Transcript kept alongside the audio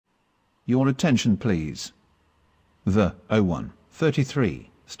Your attention please. The 0133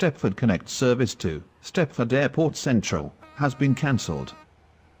 Stepford Connect service to Stepford Airport Central has been cancelled.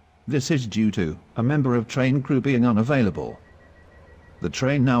 This is due to a member of train crew being unavailable. The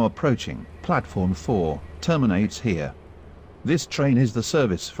train now approaching platform 4 terminates here. This train is the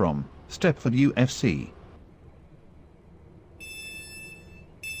service from Stepford UFC.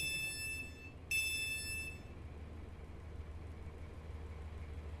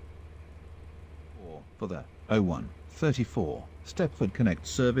 For the 0134 Stepford Connect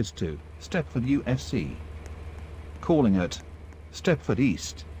service to Stepford UFC. Calling at Stepford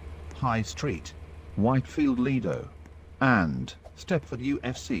East, High Street, Whitefield Lido, and Stepford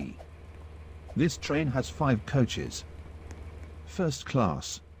UFC. This train has 5 coaches. First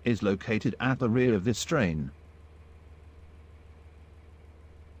class is located at the rear of this train.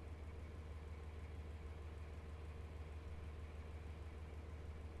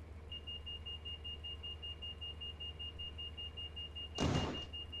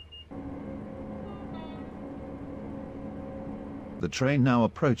 The train now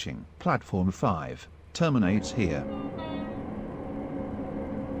approaching platform 5 terminates here.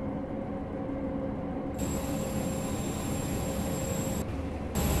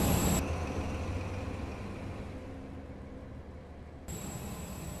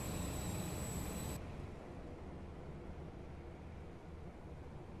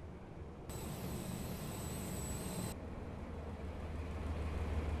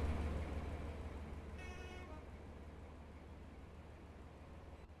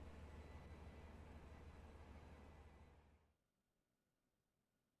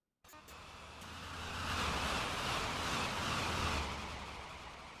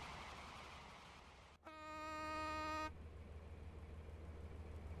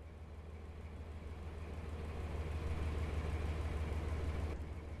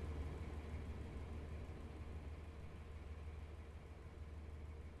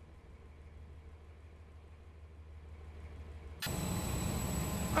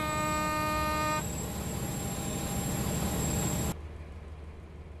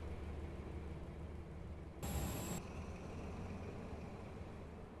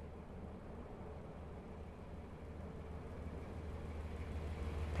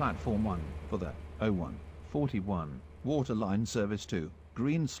 Platform 1 for the 0141 Waterline service to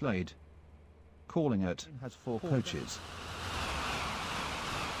Green Slade. Calling at has 4 coaches.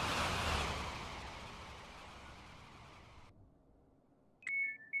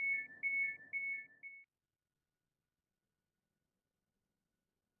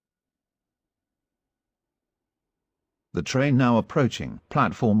 The train now approaching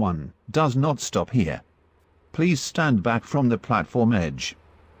platform 1 does not stop here. Please stand back from the platform edge.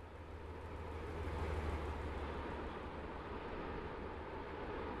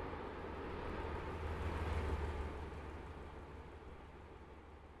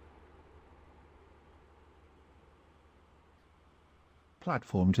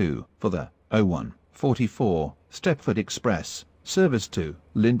 Platform 2 for the 0144 Stepford Express service to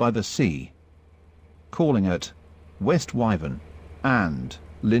Lynn by the Sea. Calling at West Wyvern and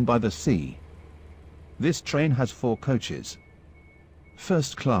Lynn by the Sea. This train has 4 coaches.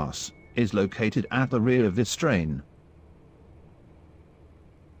 First class is located at the rear of this train.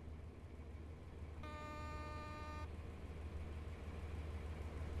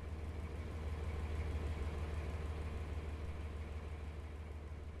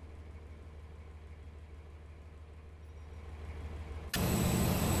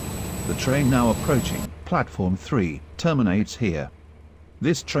 The train now approaching platform 3 terminates here.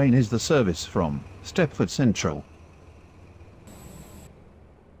 This train is the service from Stepford Central.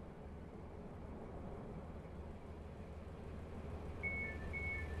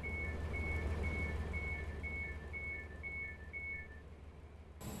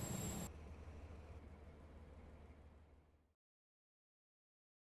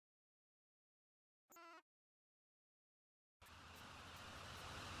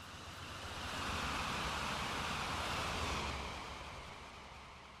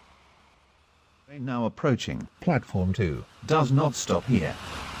 Train now approaching platform 2 does not stop here.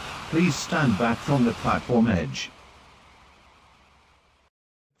 Please stand back from the platform edge.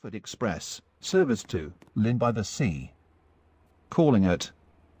 Stepford Express service to Lynn by the Sea. Calling at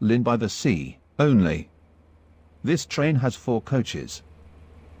Lynn by the Sea only. This train has 4 coaches.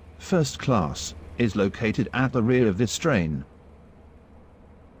 First class is located at the rear of this train.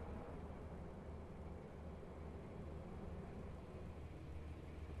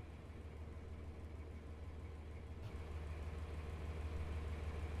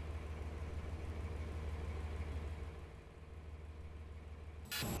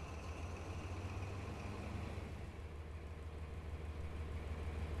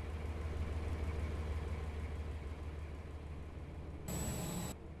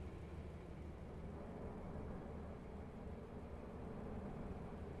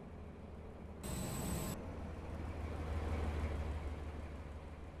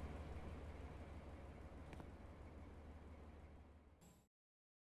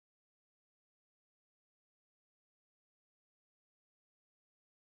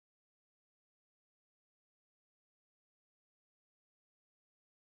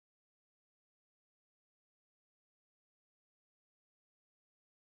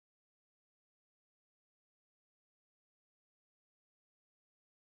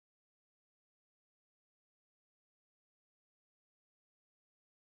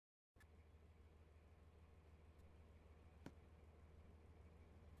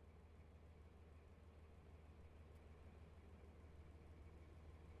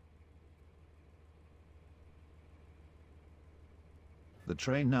 The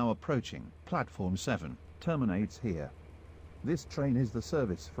train now approaching platform 7 terminates here. This train is the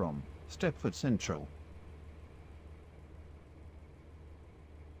service from Stepford Central.